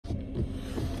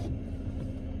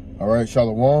All right,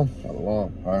 Shalom.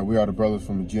 Shalom. All right, we are the brothers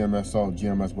from the GMS Salt,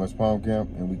 GMS West Palm Camp,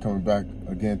 and we coming back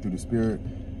again through the Spirit,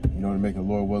 to make a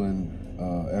Lord willing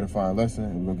edifying lesson.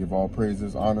 And we're going to give all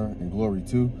praises, honor, and glory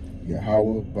to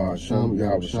Yahweh, Ba'Hashem,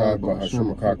 Yahweh Shai,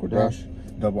 Ba'Hashem,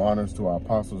 Akakodash. Double honors to our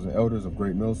apostles and elders of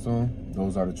Great Millstone.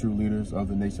 Those are the true leaders of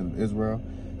the nation of Israel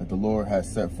that the Lord has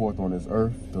set forth on this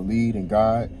earth to lead and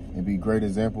guide and be great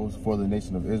examples for the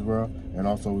nation of Israel. And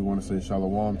also we want to say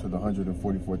shalom to the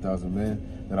 144,000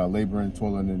 men that are laboring,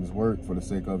 toiling in his work for the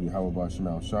sake of Yahweh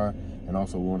Ba'Hashem Shai. And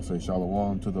also we want to say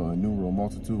shalom to the innumerable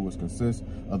multitude, which consists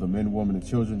of the men, women, and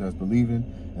children that's believing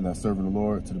and that's serving the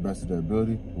Lord to the best of their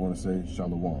ability. We want to say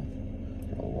shalom.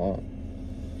 Shalom.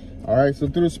 All right, so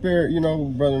through the Spirit,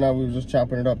 brother and I, we were just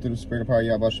chopping it up through the Spirit of power,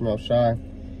 Yahweh Ba'Hashem Shai.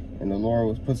 And the Lord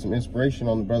was put some inspiration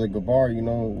on the brother Gabar.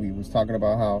 We was talking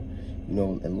about how,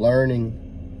 in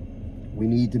learning, we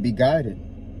need to be guided.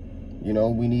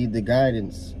 We need the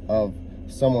guidance of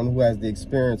someone who has the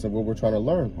experience of what we're trying to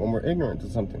learn when we're ignorant to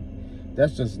something.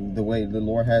 That's just the way the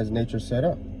Lord has nature set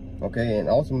up. Okay, and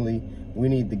ultimately, we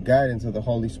need the guidance of the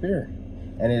Holy Spirit.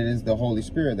 And it is the Holy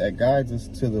Spirit that guides us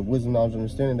to the wisdom, knowledge, and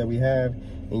understanding that we have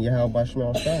in Yahweh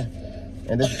Ba'Hashem Shai.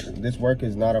 And this work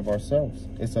is not of ourselves.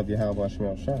 It's of Yahweh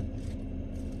Ba'Hashem Shai.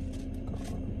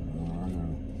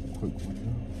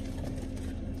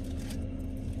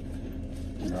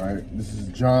 All right, this is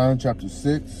John chapter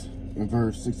 6 and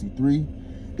verse 63.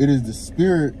 It is the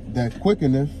Spirit that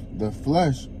quickeneth, the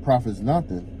flesh profits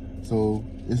nothing. So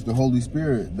it's the Holy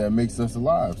Spirit that makes us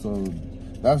alive. So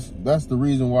that's the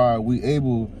reason why we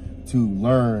able to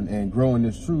learn and grow in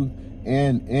this truth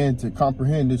and to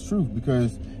comprehend this truth,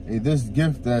 because this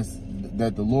gift that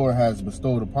the Lord has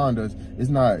bestowed upon us is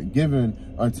not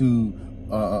given unto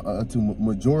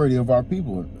majority of our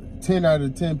people. 10 out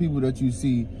of 10 people that you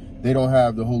see, they don't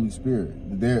have the Holy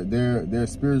Spirit. They're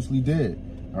spiritually dead.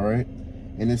 All right.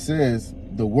 And it says,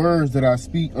 the words that I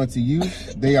speak unto you,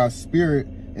 they are spirit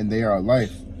and they are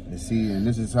life. And see, and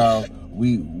this is how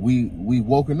we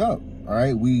woken up. All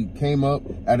right. We came up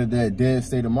out of that dead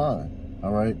state of mind.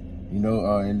 All right.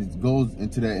 And it goes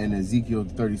into that in Ezekiel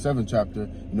 37 chapter,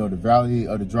 the valley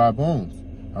of the dry bones.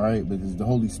 All right. But it's the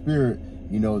Holy Spirit,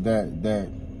 that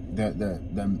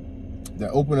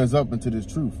open us up into this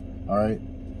truth. All right.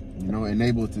 And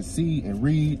able to see and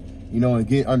read, and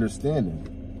get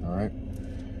understanding. All right.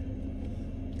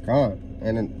 God.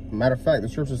 And matter of fact, the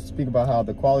scriptures speak about how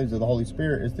the qualities of the Holy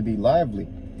Spirit is to be lively.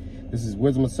 This is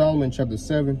Wisdom of Solomon, chapter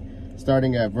 7,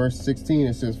 starting at verse 16.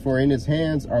 It says, for in his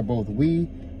hands are both we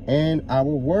and our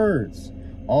words,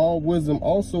 all wisdom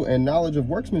also and knowledge of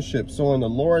workmanship. So in the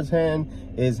Lord's hand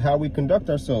is how we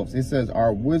conduct ourselves. It says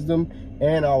our wisdom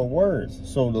and our words.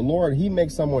 So the Lord, he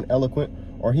makes someone eloquent,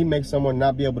 or he makes someone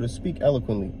not be able to speak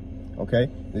eloquently. Okay,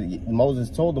 Moses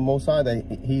told the Most High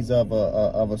that he's of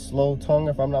a slow tongue,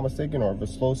 if I'm not mistaken, or of a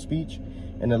slow speech.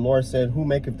 And the Lord said, who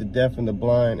maketh the deaf and the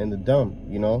blind and the dumb?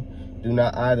 Do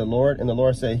not I the Lord? And the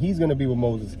Lord said he's going to be with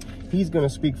Moses. He's going to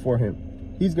speak for him.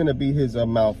 He's going to be his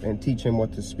mouth and teach him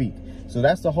what to speak. So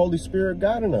that's the Holy Spirit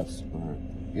guiding us.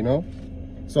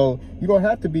 So you don't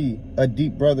have to be a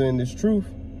deep brother in this truth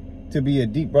to be a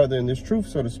deep brother in this truth,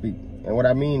 so to speak. And what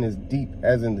I mean is deep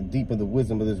as in the deep of the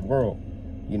wisdom of this world.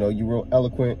 You're real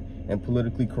eloquent and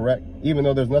politically correct, even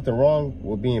though there's nothing wrong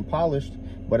with being polished.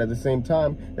 But at the same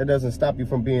time, that doesn't stop you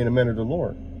from being a man of the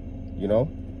Lord,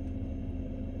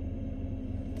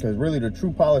 Because really the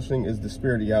true polishing is the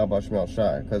spirit of Yahweh Ba'Hashem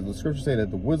Shai. Because the scriptures say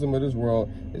that the wisdom of this world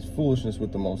is foolishness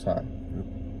with the Most High.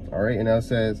 All right, and now it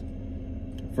says,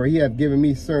 for he hath given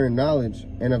me certain knowledge,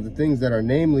 and of the things that are,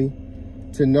 namely,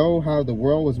 to know how the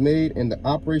world was made, and the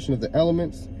operation of the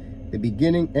elements, the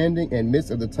beginning, ending, and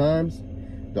midst of the times,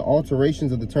 the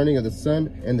alterations of the turning of the sun,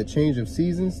 and the change of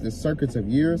seasons, the circuits of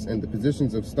years, and the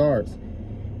positions of stars,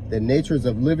 the natures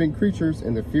of living creatures,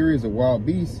 and the furies of wild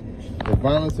beasts, the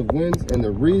violence of winds, and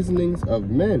the reasonings of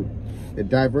men, the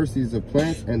diversities of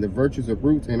plants, and the virtues of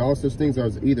roots, and all such things are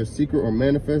either secret or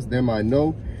manifest, them I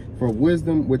know. For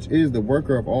wisdom, which is the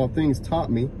worker of all things, taught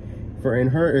me. For in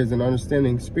her is an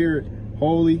understanding spirit,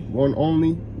 holy, one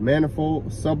only,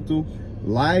 manifold, subtle,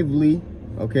 lively.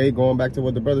 Okay, going back to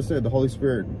what the brother said, the Holy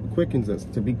Spirit quickens us.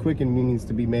 To be quickened means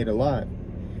to be made alive.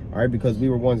 All right, because we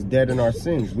were once dead in our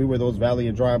sins. We were those valley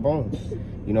of dry bones.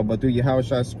 But through Yahweh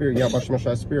Shai's Spirit, Yahweh Ba'Hashem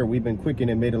Shai's Spirit, we've been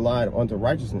quickened and made alive unto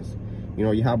righteousness.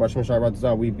 Yahweh Ba'Hashem Shai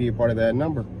Ratazah, we be a part of that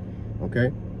number.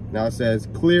 Okay, now it says,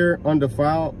 clear,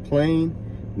 undefiled, plain,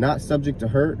 not subject to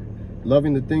hurt,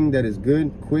 loving the thing that is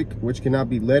good, quick, which cannot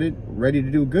be letted, ready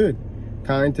to do good,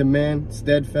 kind to man,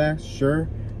 steadfast, sure,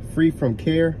 free from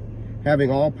care, having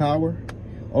all power,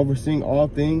 overseeing all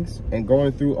things, and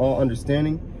going through all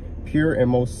understanding, pure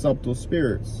and most subtle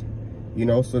spirits. You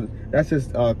know, so that's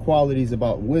just qualities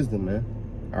about wisdom, man.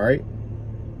 All right.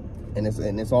 And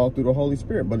it's all through the Holy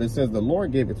Spirit. But it says the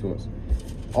Lord gave it to us.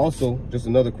 Also, just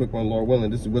another quick one, Lord willing.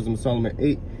 This is Wisdom of Solomon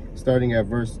 8, starting at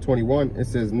verse 21. It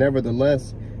says,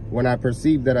 nevertheless, when I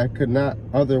perceived that I could not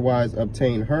otherwise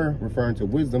obtain her, referring to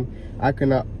wisdom, I could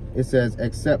not, it says,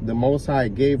 except the Most High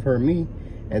gave her me.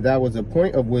 And that was a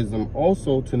point of wisdom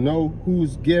also to know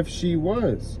whose gift she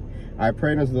was. I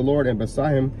prayed unto the Lord and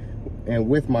besought him, and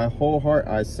with my whole heart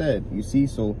I said. You see,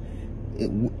 so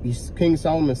King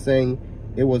Solomon saying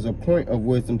it was a point of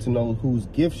wisdom to know whose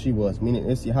gift she was, meaning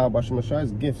it's Yahweh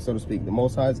Shemashai's gift, so to speak, the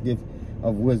Most High's gift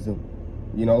of wisdom.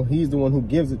 You know, he's the one who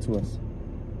gives it to us.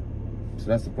 So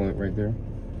that's the point right there.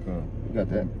 You got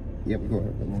that? Yep, go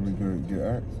ahead. Want me to get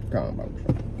Acts? Come on, Bible.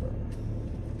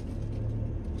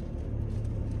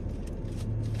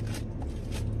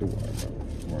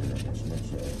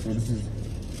 So this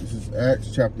is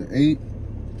Acts chapter 8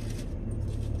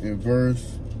 and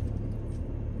verse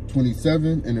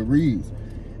 27, and it reads,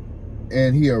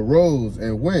 and he arose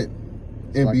and went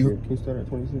and can you start at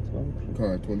 26?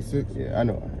 Call it 26? Yeah, I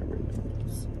know. I have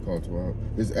it. Call 12.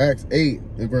 It's Acts 8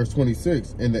 and verse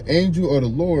 26. And the angel of the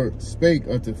Lord spake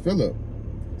unto Philip,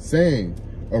 saying,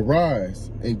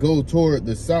 arise and go toward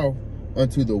the south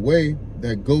unto the way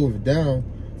that goeth down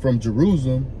from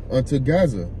Jerusalem unto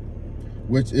Gaza,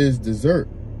 which is desert.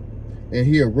 And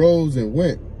he arose and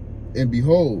went, and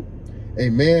behold, a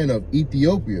man of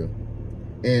Ethiopia,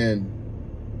 and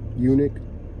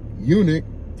eunuch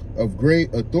of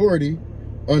great authority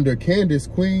under Candace,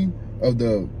 queen of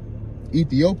the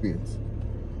Ethiopians,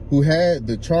 who had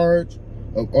the charge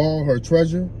of all her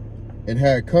treasure, and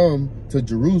had come to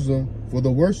Jerusalem for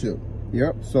the worship.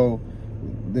 Yep. So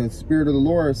the Spirit of the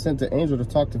Lord sent the angel to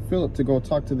talk to Philip to go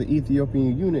talk to the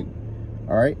Ethiopian eunuch.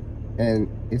 All right. And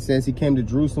it says he came to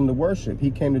Jerusalem to worship.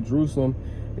 He came to Jerusalem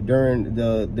during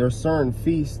their certain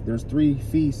feasts. There's 3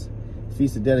 feasts: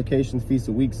 Feast of Dedication, Feast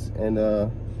of Weeks, and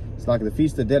it's like the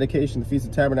Feast of Dedication, the Feast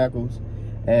of Tabernacles,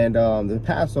 and the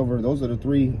Passover. Those are the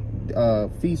 3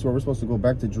 feasts where we're supposed to go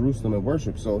back to Jerusalem and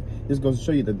worship. So this goes to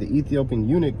show you that the Ethiopian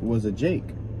eunuch was a Jake.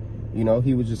 You know,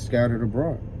 he was just scattered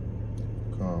abroad.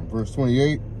 Verse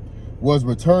 28, was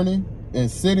returning and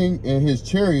sitting in his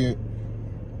chariot,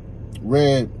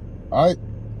 read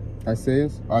Isaiah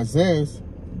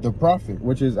the prophet,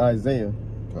 which is Isaiah.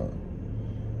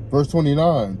 Verse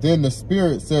 29, then the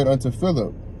Spirit said unto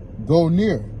Philip, go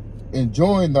near and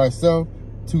join thyself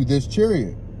to this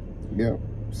chariot. Yeah.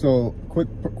 So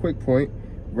quick point,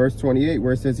 verse 28,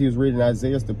 where it says he was reading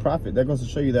Isaiah the prophet. That goes to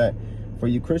show you that for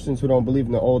you Christians who don't believe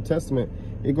in the Old Testament,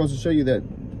 it goes to show you that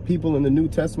people in the New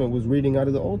Testament was reading out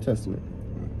of the Old Testament.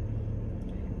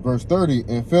 Verse 30,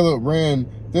 and Philip ran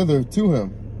thither to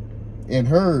him, and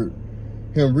heard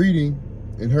him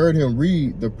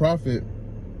read the prophet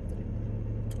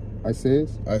Isaiah,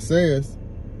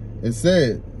 and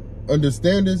said,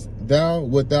 understandest thou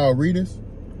what thou readest?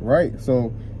 Right.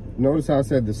 So notice how it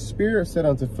said, the Spirit said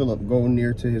unto Philip, go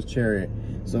near to his chariot.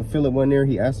 So Philip went near,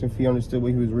 he asked him if he understood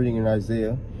what he was reading in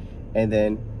Isaiah. And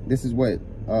then this is what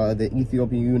the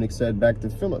Ethiopian eunuch said back to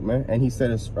Philip, man. And he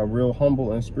said it's a real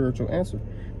humble and spiritual answer.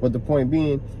 But the point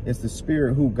being, it's the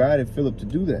Spirit who guided Philip to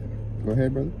do that. Go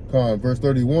ahead, brother. Verse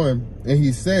 31, and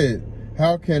he said,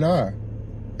 how can I,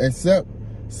 except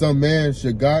some man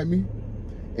should guide me?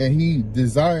 And he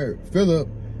desired Philip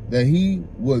that he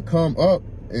would come up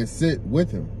and sit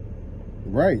with him.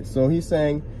 Right. So he's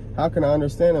saying, how can I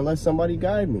understand unless somebody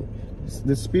guide me?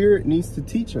 The Spirit needs to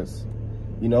teach us.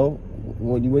 You know,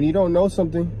 when you don't know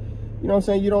something, you know what I'm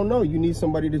saying, you don't know. You need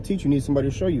somebody to teach you. You need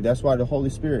somebody to show you. That's why the Holy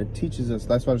Spirit teaches us.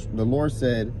 That's why the Lord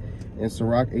said in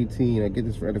Sirach 18, I get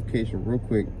this for edification real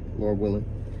quick, Lord willing.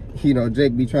 You know,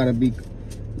 Jake be trying to be,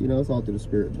 you know, it's all through the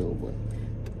Spirit though.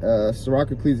 But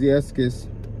Sirach Ecclesiasticus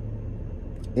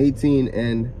 18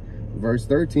 and verse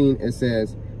 13, it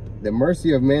says, the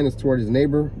mercy of man is toward his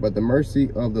neighbor, but the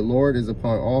mercy of the Lord is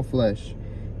upon all flesh.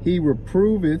 He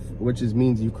reproveth, which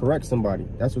means you correct somebody.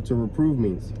 That's what to reprove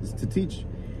means, is to teach.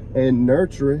 And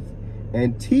nurtureth,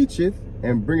 and teacheth,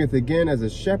 and bringeth again as a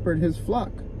shepherd his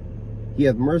flock. He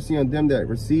hath mercy on them that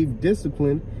receive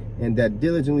discipline, and that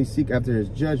diligently seek after his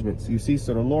judgments. You see,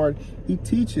 so the Lord, he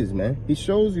teaches, man. He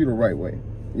shows you the right way.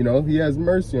 You know, he has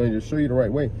mercy on you to show you the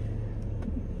right way.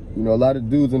 You know, a lot of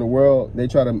dudes in the world, they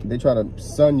try to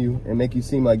sun you and make you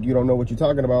seem like you don't know what you're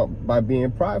talking about by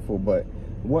being prideful. But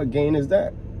what gain is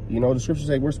that? You know, the scriptures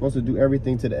say we're supposed to do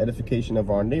everything to the edification of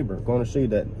our neighbor. I'm going to show you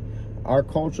that our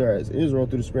culture as Israel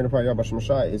through the Spirit of Yahweh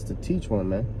Shemashai is to teach one,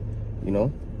 man. You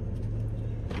know?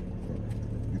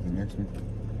 Get the next one.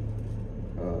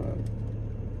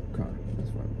 God, that's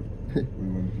fine. We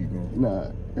want to keep going.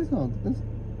 Nah, it's all.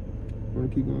 Want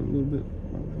to keep going a little bit?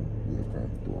 Yeah, okay.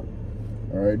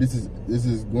 All right, this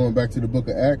is going back to the book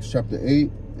of Acts, chapter 8,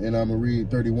 and I'm gonna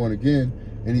read 31 again.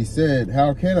 And he said,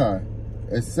 "How can I,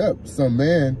 except some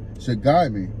man should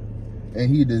guide me?" And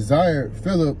he desired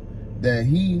Philip that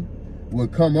he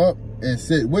would come up and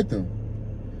sit with him.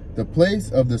 The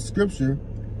place of the scripture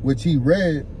which he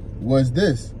read was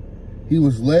this: he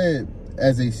was led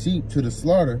as a sheep to the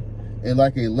slaughter, and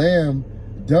like a lamb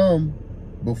dumb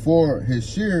before his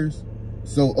shears,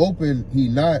 so opened he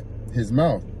not his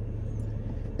mouth.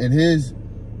 In his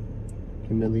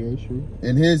humiliation,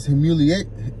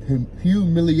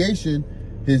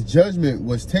 his judgment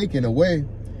was taken away.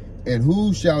 And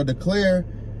who shall declare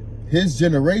his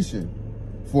generation?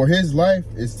 For his life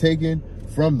is taken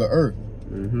from the earth.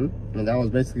 And that was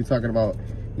basically talking about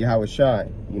Yahweh Shai.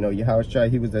 You know, Yahweh Shai,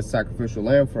 he was that sacrificial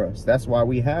lamb for us. That's why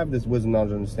we have this wisdom,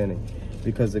 knowledge, understanding.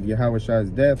 Because of Yahweh Shai's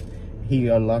death, he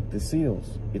unlocked the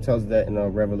seals. It tells that in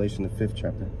Revelation, the 5th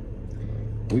chapter.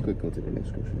 We could go to the next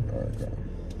scripture. All right, God.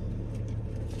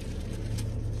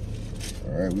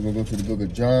 All right, we're going to go to the book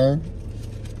of John,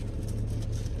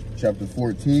 chapter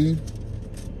 14.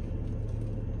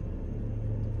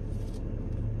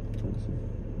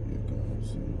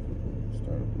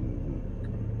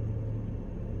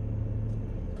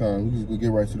 We'll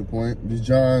get right to the point. This is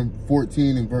John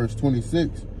 14 and verse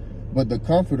 26. But the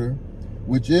Comforter,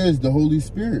 which is the Holy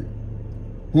Spirit,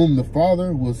 whom the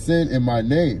Father will send in my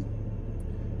name,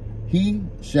 he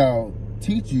shall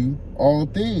teach you all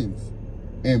things,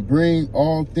 and bring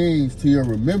all things to your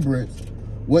remembrance,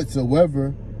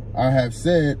 whatsoever I have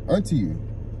said unto you.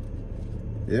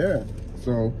 Yeah.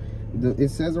 So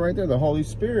it says right there, the Holy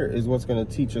Spirit is what's going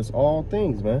to teach us all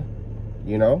things, man.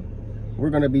 You know, we're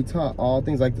going to be taught all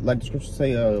things, like the scriptures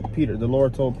say. Peter, the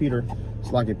Lord told Peter,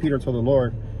 it's like Peter told the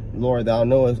Lord, "Lord, thou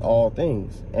knowest all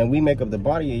things." And we make up the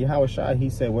body of Yahweh Shai. He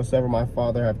said, "Whatsoever my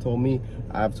Father have told me,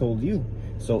 I have told you."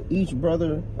 So each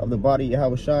brother of the body of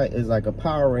Yahweh Shai is like a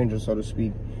Power Ranger, so to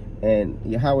speak. And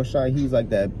Yahweh Shai, he's like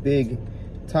that big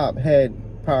top head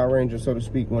Power Ranger, so to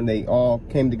speak, when they all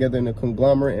came together in a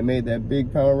conglomerate and made that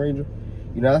big Power Ranger.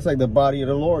 You know, that's like the body of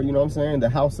the Lord, you know what I'm saying? The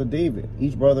house of David.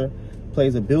 Each brother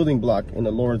plays a building block in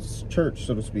the Lord's church,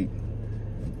 so to speak.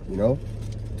 You know?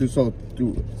 Through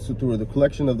the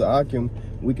collection of the Akim,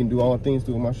 we can do all things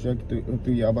through Mashiach,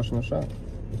 through Yahweh Shai.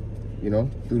 You know,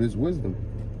 through this wisdom.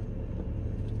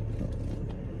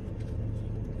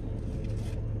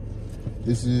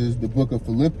 This is the book of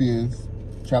Philippians,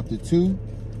 chapter 2,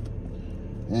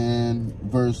 and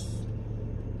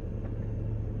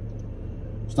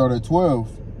start at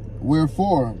 12.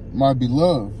 Wherefore, my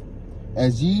beloved,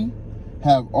 as ye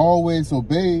have always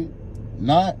obeyed,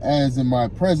 not as in my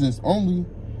presence only,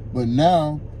 but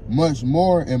now much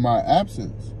more in my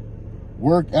absence,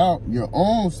 work out your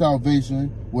own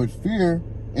salvation with fear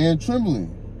and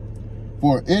trembling.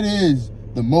 For it is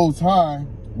the Most High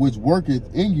which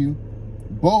worketh in you,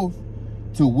 both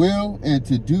to will and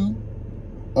to do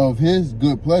of his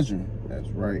good pleasure. That's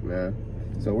right, man.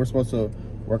 So we're supposed to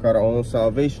work out our own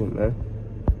salvation, man.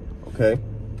 Okay?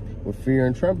 With fear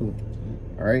and trembling.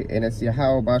 All right? And it's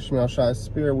Yahweh Bashmel Shai's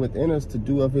spirit within us to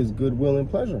do of his good will and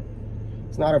pleasure.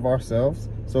 It's not of ourselves.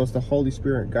 So it's the Holy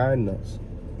Spirit guiding us.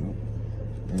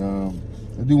 And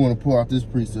I do want to pull out this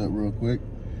precept real quick.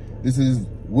 This is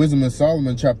Wisdom of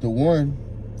Solomon, chapter 1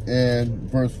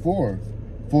 and verse 4.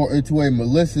 For into a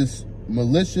malicious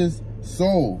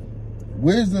soul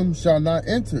wisdom shall not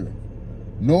enter,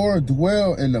 nor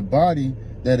dwell in the body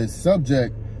that is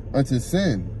subject unto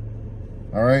sin.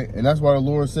 All right, and that's why the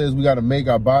Lord says we got to make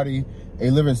our body a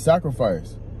living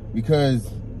sacrifice, because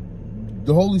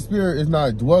the Holy Spirit is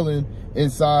not dwelling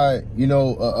inside, you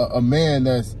know, a man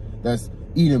that's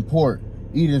eating pork,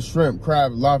 eating shrimp,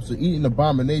 crab, lobster, eating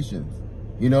abominations.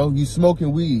 You know, you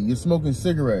smoking weed, you're smoking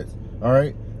cigarettes. All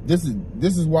right. This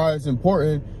is why it's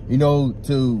important, you know,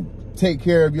 to take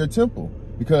care of your temple,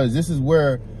 because this is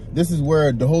where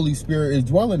the Holy Spirit is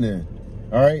dwelling in.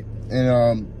 All right, and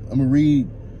I'm gonna read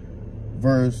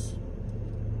verse.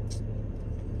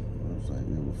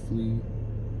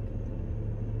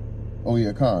 Oh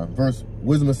yeah, verse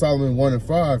Wisdom of Solomon 1 and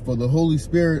 5. For the Holy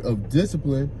Spirit of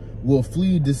discipline will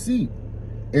flee deceit,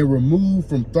 and remove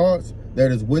from thoughts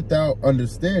that is without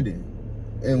understanding,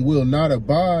 and will not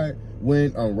abide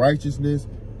when unrighteousness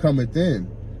cometh in.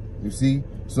 You see,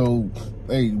 so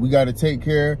hey, we got to take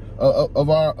care of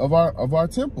our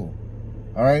temple.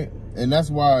 All right, and that's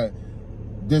why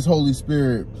this Holy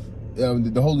Spirit,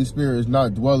 the Holy Spirit is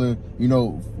not dwelling. You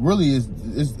know, really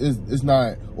is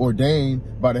not ordained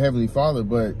by the Heavenly Father,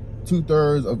 but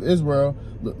 2/3 of Israel.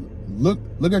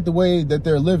 look at the way that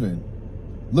they're living.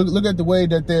 Look at the way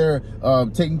that they're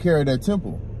taking care of that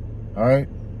temple. All right,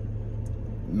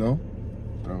 I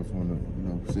just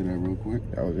want to say that real quick.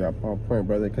 That was your point,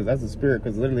 brother, because that's the spirit.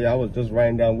 Because literally, I was just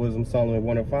writing down Wisdom Solomon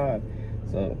 1:5,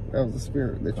 so that was the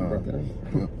spirit that you brought that in.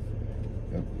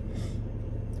 Yep.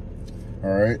 All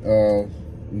right,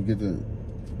 you get the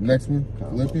next one,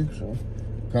 Philippians. Sure.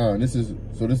 This is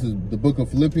the book of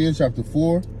Philippians, chapter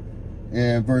 4,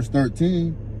 and verse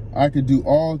 13. I can do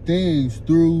all things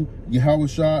through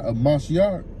Yahushua of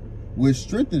Mashiach, which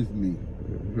strengthens me.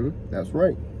 That's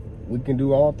right. We can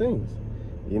do all things.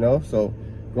 So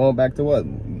going back to what?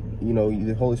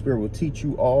 The Holy Spirit will teach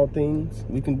you all things.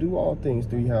 We can do all things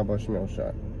through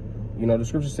Yahushua. The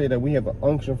scriptures say that we have an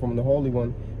unction from the Holy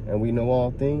One, and we know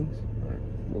all things. All right.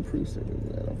 What precept is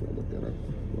that? I'm going to look that up.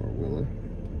 Lord willing.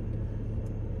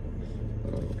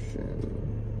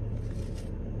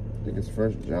 I think it's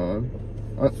 1 John.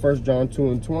 1 John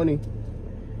 2:20.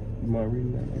 You mind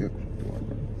reading that? Yep.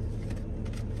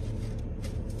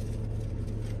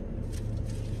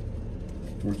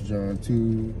 First John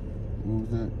 2, what was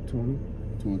that? 20?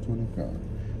 2 and 20. God.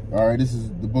 All right, this is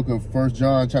the book of 1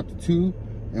 John chapter 2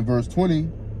 and verse 20.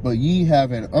 But ye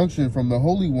have an unction from the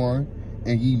Holy One,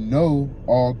 and ye know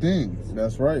all things.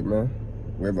 That's right, man.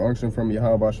 We have an unction from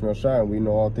Yahweh Shemel Shai, and we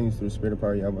know all things through the spirit of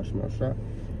power Yahweh Shemel Shai.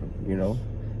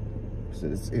 So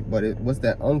what's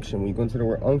that unction? When you go into the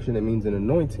word unction, it means an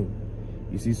anointing.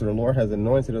 You see, so the Lord has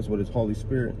anointed us with His Holy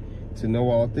Spirit to know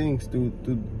all things through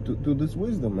this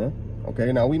wisdom, man.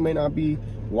 Okay, now we may not be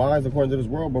wise according to this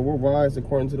world, but we're wise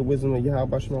according to the wisdom of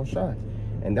Yahweh Shemel Shai.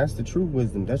 And that's the true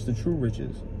wisdom. That's the true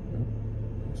riches.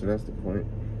 So that's the point.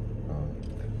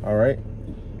 All right.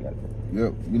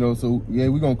 Yep. So yeah,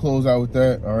 we're gonna close out with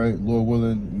that. All right, Lord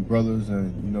willing, you brothers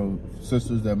and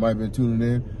sisters that might have been tuning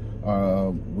in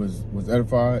was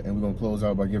edified, and we're gonna close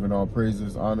out by giving all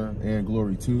praises, honor, and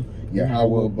glory to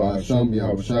Yahweh Ba'Shem,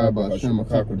 Yahweh Shai, Ba'Shem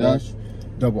HaKadosh.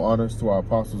 Double honors to our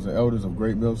apostles and elders of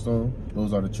Great Millstone.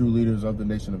 Those are the true leaders of the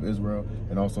nation of Israel.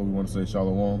 And also we want to say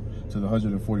shalom to the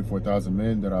 144,000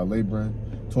 men that are laboring,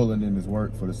 toiling in His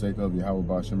work for the sake of Yahweh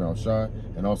Ba'Shem Al Shai.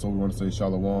 And also we want to say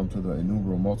shalom to the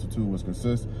innumerable multitude, which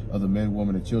consists of the men,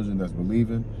 women, and children that's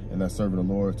believing and that's serving the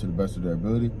Lord to the best of their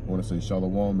ability. We want to say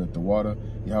shalom at the water,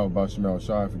 Yahweh Ba'Shem Al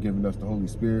Shai, for giving us the Holy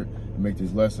Spirit to make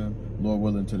this lesson. Lord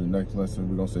willing, to the next lesson,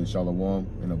 we're going to say shalom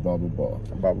and a Baba Ball.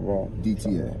 Baba Ball.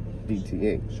 DTA.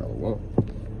 DTA. Shalom.